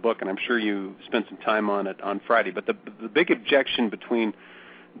with in the book, and I'm sure you spent some time on it on Friday, but the big objection between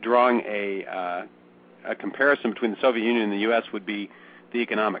drawing a comparison between the Soviet Union and the U.S. would be the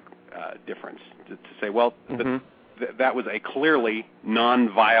economic difference. To say, well, that was a clearly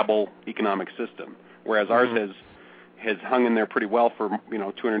non-viable economic system, whereas ours has hung in there pretty well for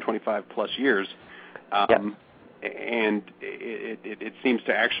 225 plus years, and it seems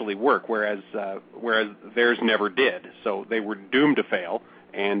to actually work, whereas theirs never did. So they were doomed to fail,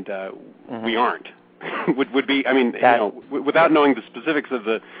 and we aren't. would be, without knowing the specifics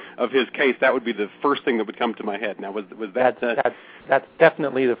of his case, that would be the first thing that would come to my head. Now, was that? That's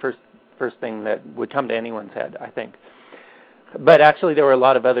definitely the first thing that would come to anyone's head, I think. But actually, there were a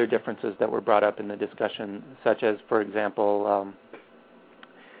lot of other differences that were brought up in the discussion, such as, for example,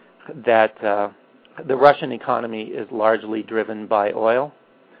 that the Russian economy is largely driven by oil,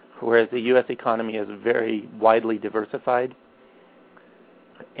 whereas the U.S. economy is very widely diversified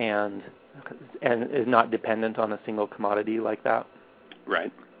and is not dependent on a single commodity like that.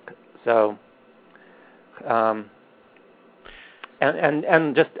 Right. So, and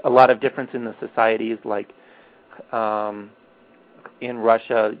just a lot of difference in the societies, like in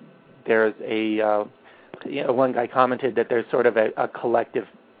Russia, there's one guy commented that there's sort of a collective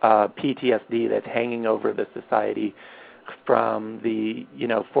PTSD that's hanging over the society from the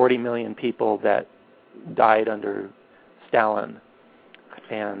 40 million people that died under Stalin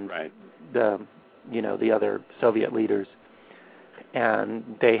and the other Soviet leaders, and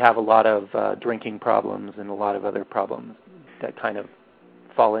they have a lot of drinking problems and a lot of other problems that kind of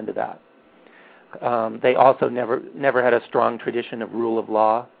fall into that. They also never had a strong tradition of rule of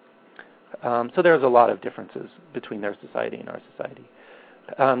law, so there's a lot of differences between their society and our society.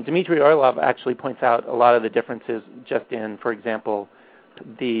 Dmitry Orlov actually points out a lot of the differences just in, for example,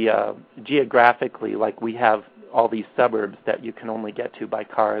 the geographically, like we have all these suburbs that you can only get to by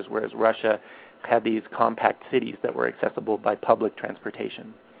cars, whereas Russia had these compact cities that were accessible by public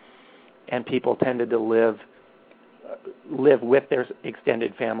transportation. And people tended to live with their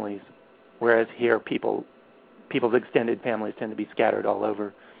extended families, whereas here people people's extended families tend to be scattered all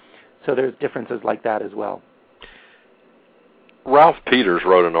over. So there's differences like that as well. Ralph Peters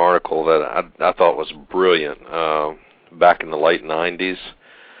wrote an article that I thought was brilliant back in the late 90s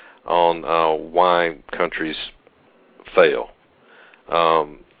on why countries fail.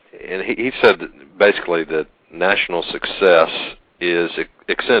 And he said that basically that national success is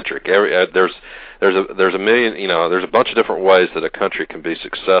eccentric. There's a million, there's a bunch of different ways that a country can be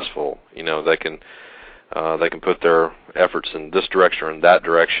successful. They can put their efforts in this direction or in that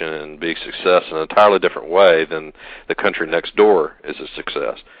direction and be success in an entirely different way than the country next door is a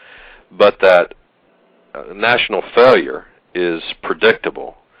success. But that national failure is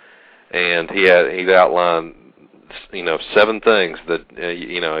predictable, and he outlined 7 things that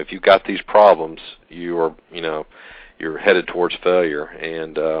if you've got these problems, you're headed towards failure.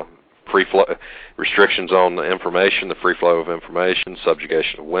 And free flow, restrictions on the information, the free flow of information,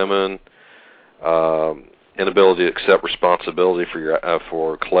 subjugation of women, inability to accept responsibility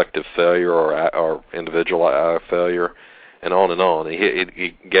for collective failure or individual failure, and on and on.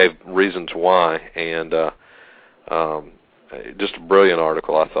 He gave reasons why, and just a brilliant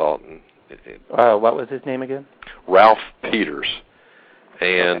article, I thought. What was his name again? Ralph Peters,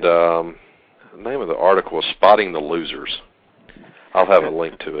 and the name of the article is "Spotting the Losers." I'll have a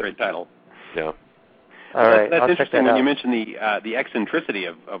link to it. Great title. Yeah. All right. That's I'll interesting check that when out. you mention the eccentricity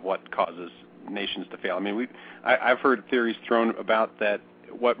of what causes nations to fail. I mean, I've heard theories thrown about that.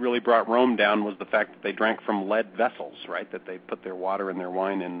 What really brought Rome down was the fact that they drank from lead vessels, right? That they put their water and their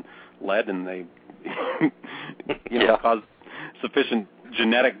wine in lead, and they, caused sufficient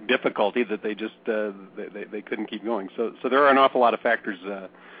genetic difficulty that they just they couldn't keep going. So there are an awful lot of factors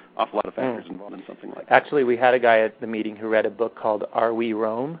involved in something like that. Actually, we had a guy at the meeting who read a book called "Are We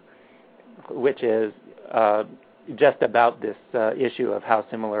Rome?" which is just about this issue of how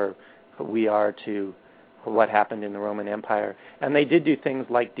similar we are to what happened in the Roman Empire. And they did do things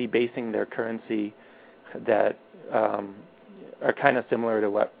like debasing their currency that are kind of similar to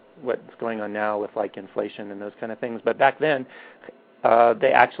what's going on now with like inflation and those kind of things. But back then,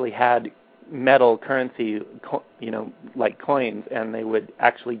 they actually had metal currency, like coins, and they would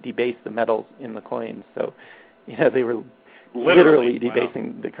actually debase the metals in the coins. So, they were literally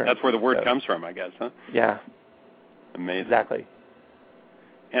debasing the currency. That's where the word comes from, I guess, huh? Yeah. Amazing. Exactly.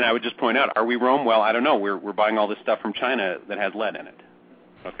 And I would just point out, are we Rome? Well, I don't know. We're buying all this stuff from China that has lead in it.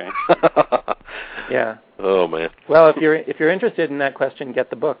 Okay. Yeah. Oh man. Well, if you're interested in that question, get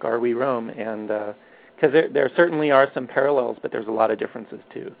the book "Are We Rome?" and because there certainly are some parallels, but there's a lot of differences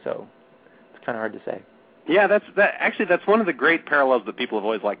too. So it's kind of hard to say. Yeah, that's one of the great parallels that people have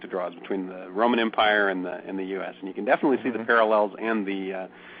always liked to draw is between the Roman Empire and the U.S. And you can definitely see the parallels and the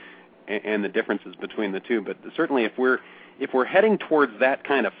differences between the two. But certainly, if we're heading towards that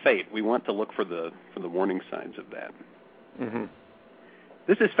kind of fate, we want to look for the warning signs of that. Mm-hmm.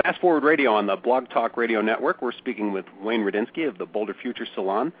 This is Fast Forward Radio on the Blog Talk Radio Network. We're speaking with Wayne Radinsky of the Boulder Future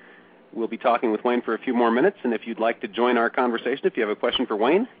Salon. We'll be talking with Wayne for a few more minutes, and if you'd like to join our conversation, if you have a question for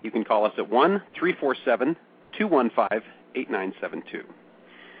Wayne, you can call us at 1-347-215-8972.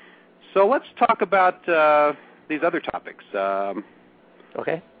 So let's talk about these other topics.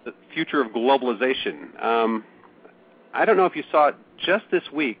 Okay. The future of globalization. I don't know if you saw it just this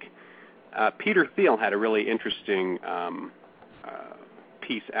week. Peter Thiel had a really interesting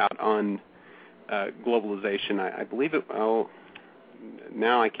piece out on globalization. I believe it. Oh,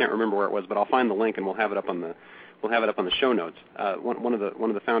 now I can't remember where it was, but I'll find the link and we'll have it up on the show notes. One of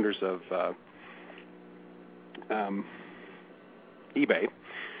the founders of eBay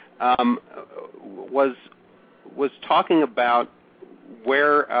was talking about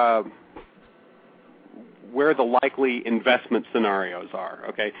where the likely investment scenarios are.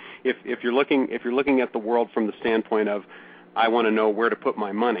 Okay, if you're looking at the world from the standpoint of I want to know where to put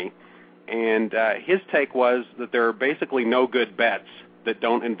my money, and his take was that there are basically no good bets that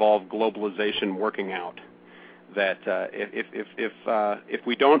don't involve globalization working out. That if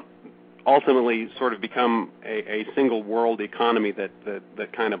we don't ultimately sort of become a single world economy that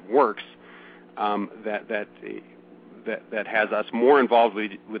kind of works, that has us more involved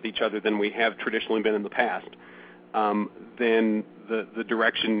with each other than we have traditionally been in the past, then the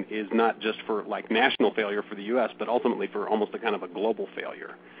direction is not just for like national failure for the U.S., but ultimately for almost a kind of a global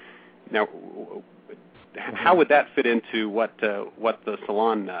failure. Now, how would that fit into what the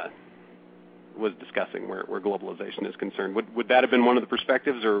Salon was discussing, where globalization is concerned? Would that have been one of the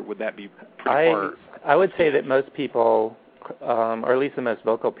perspectives, or would that be pretty far? I would say that most people, or at least the most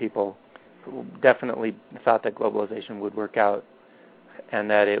vocal people, definitely thought that globalization would work out and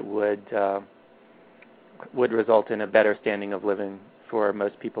that it would result in a better standing of living for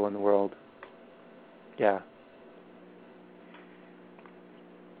most people in the world. Yeah.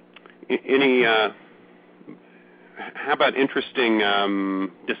 Any how about interesting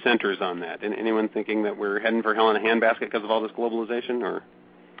dissenters on that? Anyone thinking that we're heading for hell in a handbasket because of all this globalization, or?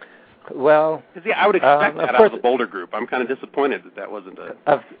 Well, yeah, I would expect that out of the Boulder group. I'm kind of disappointed that wasn't a.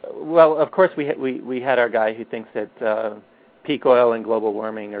 Well, of course, we had our guy who thinks that peak oil and global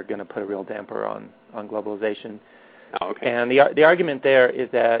warming are going to put a real damper on globalization. Oh, okay. And the argument there is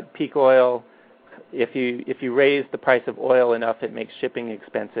that peak oil, if you raise the price of oil enough, it makes shipping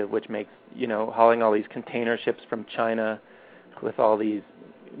expensive, which makes hauling all these container ships from China with all these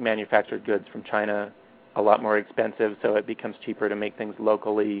manufactured goods from China a lot more expensive. So it becomes cheaper to make things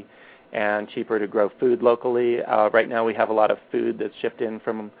locally and cheaper to grow food locally. Right now we have a lot of food that's shipped in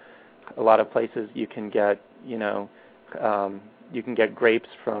from a lot of places. You can get grapes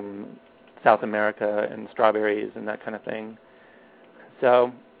from South America and strawberries and that kind of thing.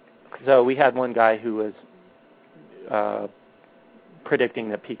 So we had one guy who was predicting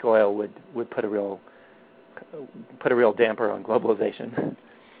that peak oil would put a real damper on globalization.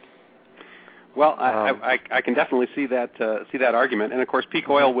 Well, I can definitely see that argument, and of course, peak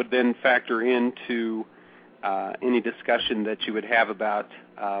oil would then factor into any discussion that you would have about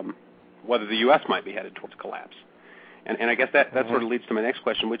whether the U.S. might be headed towards collapse. And I guess that sort of leads to my next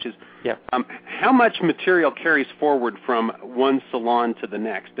question, which is, how much material carries forward from one salon to the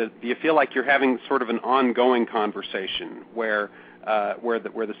next? Do you feel like you're having sort of an ongoing conversation where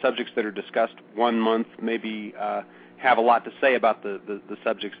the subjects that are discussed one month maybe have a lot to say about the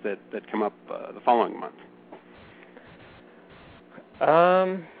subjects that come up the following month?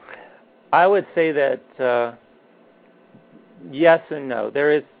 I would say that yes and no.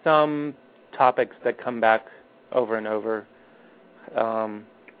 There is some topics that come back over and over,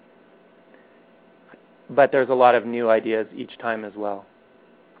 but there's a lot of new ideas each time as well.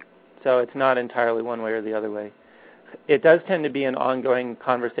 So it's not entirely one way or the other way. It does tend to be an ongoing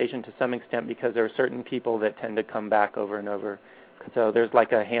conversation to some extent because there are certain people that tend to come back over and over. So there's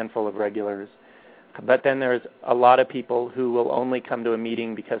like a handful of regulars. But then there's a lot of people who will only come to a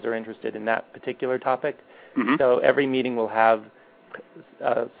meeting because they're interested in that particular topic. Mm-hmm. So every meeting will have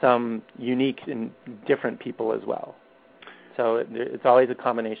some unique and different people as well. So it's always a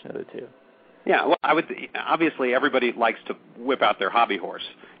combination of the two. Yeah, well, obviously everybody likes to whip out their hobby horse,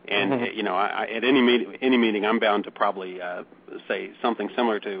 and at any meeting, I'm bound to probably say something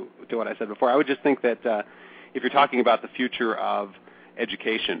similar to what I said before. I would just think that if you're talking about the future of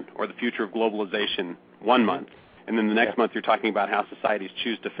education or the future of globalization one month, and then the next month you're talking about how societies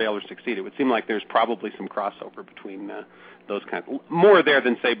choose to fail or succeed, it would seem like there's probably some crossover between those kinds. More there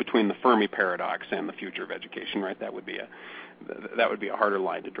than, say, between the Fermi paradox and the future of education, right? That would be a harder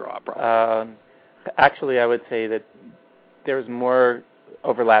line to draw, probably. Actually, I would say that there's more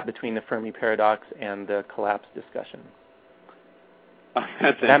overlap between the Fermi paradox and the collapse discussion.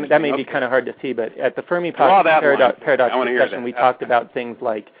 That may be kind of hard to see, but at the Fermi paradox discussion, we talked about things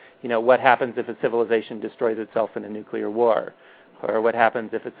like, what happens if a civilization destroys itself in a nuclear war, or what happens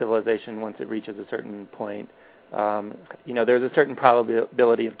if a civilization, once it reaches a certain point, there's a certain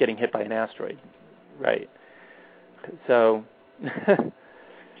probability of getting hit by an asteroid, right? So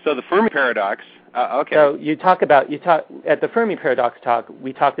the Fermi paradox. Okay. So at the Fermi paradox talk,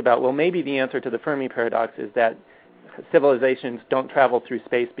 we talked about, well, maybe the answer to the Fermi paradox is that civilizations don't travel through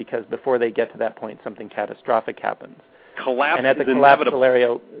space because before they get to that point, something catastrophic happens. Collapse and at the is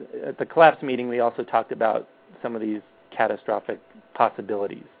inevitable. At the collapse meeting, we also talked about some of these catastrophic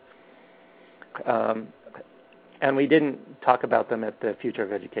possibilities. And we didn't talk about them at the Future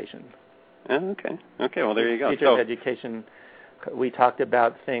of Education. Okay. Well, there you go. Future of Education, we talked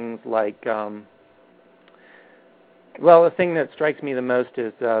about things like, the thing that strikes me the most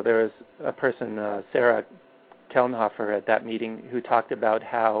is there was a person, Sarah Kellenhofer, at that meeting who talked about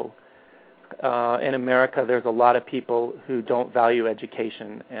how in America there's a lot of people who don't value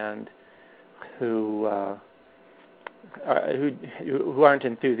education and who aren't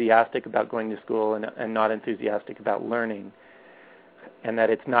enthusiastic about going to school and not enthusiastic about learning, and that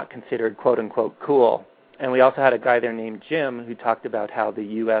it's not considered quote-unquote cool. And we also had a guy there named Jim who talked about how the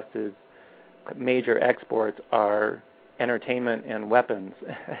U.S.'s major exports are entertainment and weapons.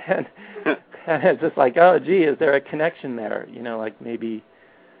 and it's just like, oh, gee, is there a connection there? Like maybe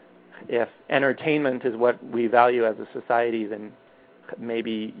if entertainment is what we value as a society, then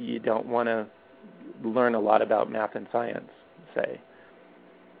maybe you don't want to learn a lot about math and science, say.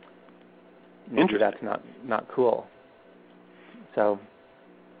 Maybe that's not cool. So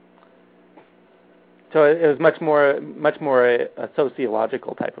it was much more a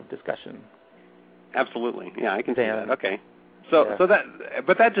sociological type of discussion. Absolutely, yeah, I can see that. Okay,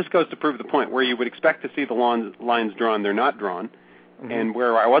 but that just goes to prove the point where you would expect to see the lines drawn, they're not drawn, and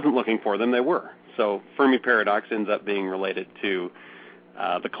where I wasn't looking for them, they were. So Fermi paradox ends up being related to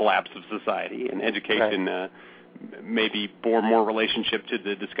the collapse of society, and education maybe bore more relationship to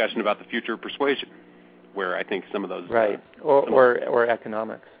the discussion about the future of persuasion, where I think some of those or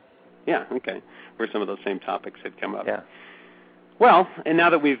economics. Yeah, okay, where some of those same topics had come up. Yeah. Well, and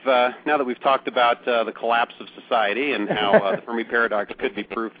now that we've talked about the collapse of society and how the Fermi paradox could be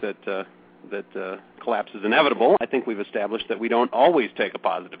proof that collapse is inevitable, I think we've established that we don't always take a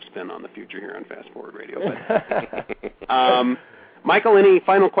positive spin on the future here on Fast Forward Radio. But, Michael, any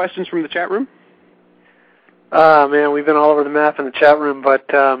final questions from the chat room? Man, we've been all over the map in the chat room, but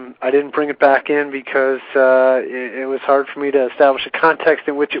I didn't bring it back in because it was hard for me to establish a context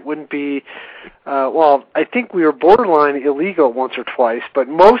in which it wouldn't be, well, I think we were borderline illegal once or twice, but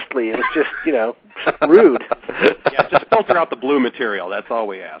mostly it was just, rude. Yeah, just filter out the blue material. That's all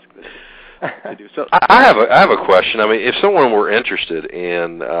we ask to do. So I have a question. I mean, if someone were interested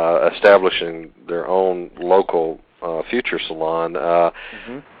in establishing their own local future salon,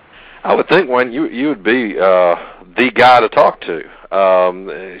 I would think, Wayne, you would be the guy to talk to.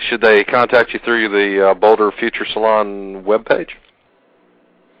 Should they contact you through the Boulder Future Salon webpage?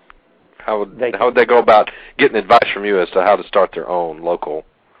 How would they go about getting advice from you as to how to start their own local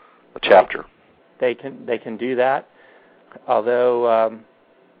chapter? They can do that, although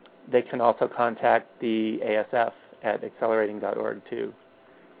they can also contact the ASF at accelerating.org too.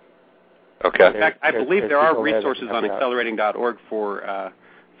 Okay. In fact, I believe there are resources on accelerating.org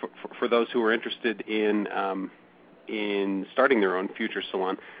for those who are interested in starting their own future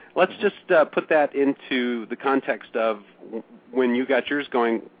salon. Let's just put that into the context of when you got yours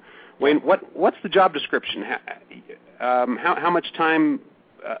going. Wayne, what's the job description? How much time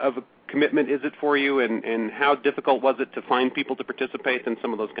of a commitment is it for you, and how difficult was it to find people to participate and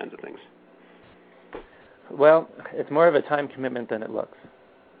some of those kinds of things? Well, it's more of a time commitment than it looks,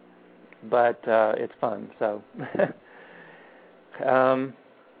 but it's fun. So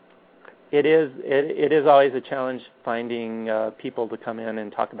it is always a challenge finding people to come in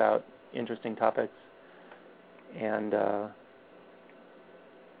and talk about interesting topics, and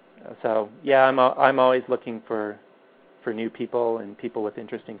so yeah, I'm always looking for new people and people with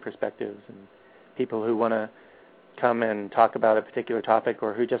interesting perspectives and people who want to come and talk about a particular topic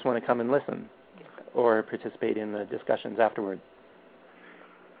or who just want to come and listen or participate in the discussions afterward.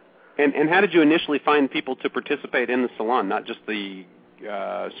 And how did you initially find people to participate in the salon, not just the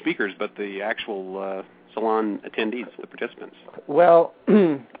speakers, but the actual salon attendees, the participants? Well,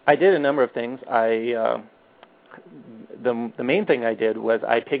 I did a number of things. The main thing I did was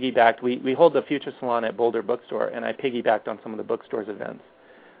I piggybacked. We hold the Future Salon at Boulder Bookstore, and I piggybacked on some of the bookstore's events.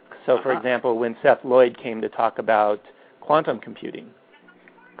 So, for example, when Seth Lloyd came to talk about quantum computing,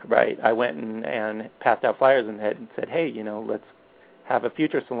 right, I went and passed out flyers and said, hey, let's have a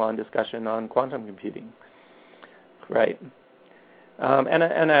Future Salon discussion on quantum computing, right?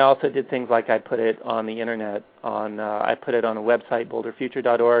 And I also did things like I put it on the internet. I put it on a website,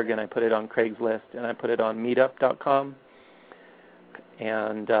 boulderfuture.org, and I put it on Craigslist, and I put it on meetup.com.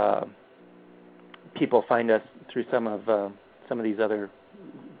 And people find us through some of these other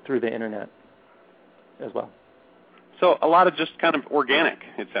through the internet as well. So a lot of just kind of organic.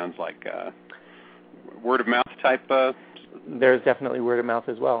 It sounds like word of mouth type. There's definitely word of mouth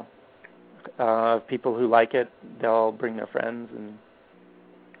as well. People who like it, they'll bring their friends. And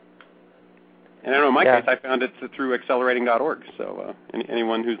I know in my case, I found it through accelerating.org. So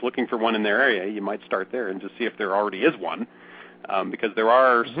anyone who's looking for one in their area, you might start there and just see if there already is one. Because there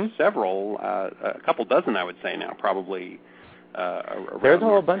are several, a couple dozen, I would say now, probably. There's a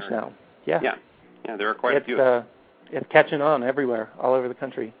whole bunch now. Yeah, there are quite a few. It's catching on everywhere, all over the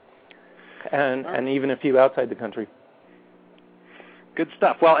country, and even a few outside the country. Good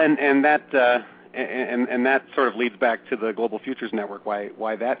stuff. Well, and that and that sort of leads back to the Global Futures Network.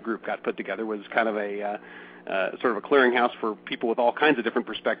 Why that group got put together was kind of a sort of a clearinghouse for people with all kinds of different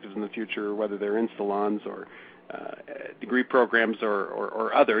perspectives in the future, whether they're in salons or degree programs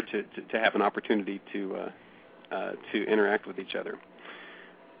or other, to have an opportunity to interact with each other.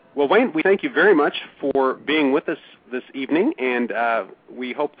 Well, Wayne, we thank you very much for being with us this evening, and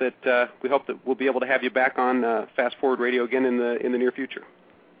we hope that we'll be able to have you back on Fast Forward Radio again in the near future.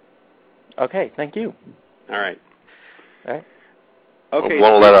 Okay, thank you. All right. Okay. We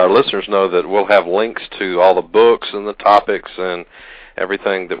want to let our listeners know that we'll have links to all the books and the topics and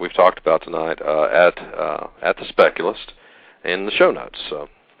everything that we've talked about tonight at the Speculist in the show notes. So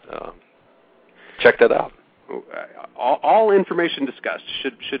check that out. All information discussed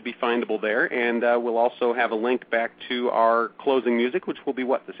should be findable there, and we'll also have a link back to our closing music, which will be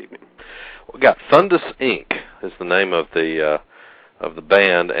what this evening? We got Thundus Inc. is the name of the of the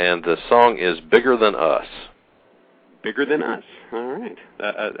band, and the song is Bigger Than Us. Bigger Than Us. All right.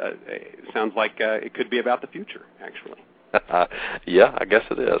 Sounds like it could be about the future, actually. Yeah, I guess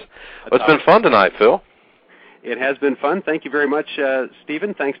it is. Well, it's been fun tonight, Phil. It has been fun. Thank you very much,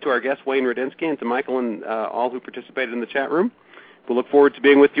 Stephen. Thanks to our guest, Wayne Radinsky, and to Michael and all who participated in the chat room. We'll look forward to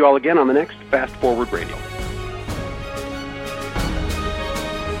being with you all again on the next Fast Forward Radio.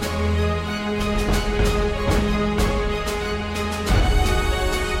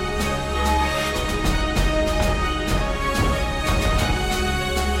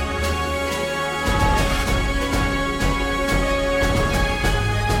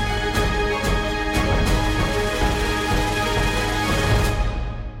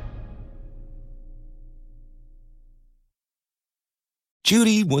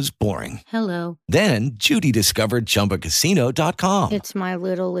 Judy was boring. Hello. Then Judy discovered ChumbaCasino.com. It's my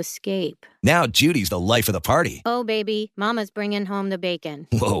little escape. Now Judy's the life of the party. Oh, baby, mama's bringing home the bacon.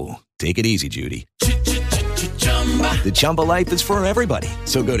 Whoa, take it easy, Judy. The Chumba life is for everybody.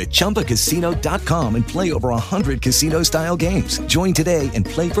 So go to ChumbaCasino.com and play over 100 casino-style games. Join today and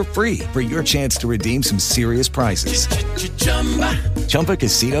play for free for your chance to redeem some serious prizes.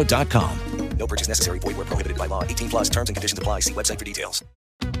 ChumbaCasino.com. No purchase necessary. Void where prohibited by law. 18 plus terms and conditions apply. See website for details.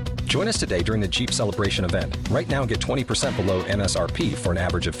 Join us today during the Jeep Celebration event. Right now, get 20% below MSRP for an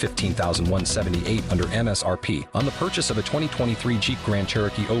average of $15,178 under MSRP on the purchase of a 2023 Jeep Grand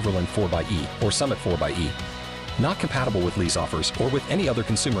Cherokee Overland 4xE or Summit 4xE. Not compatible with lease offers or with any other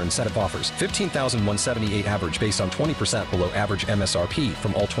consumer incentive offers. $15,178 average based on 20% below average MSRP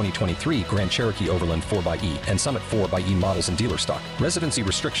from all 2023 Grand Cherokee Overland 4xE and Summit 4xE models in dealer stock. Residency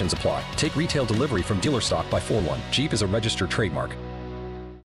restrictions apply. Take retail delivery from dealer stock by 4/1. Jeep is a registered trademark.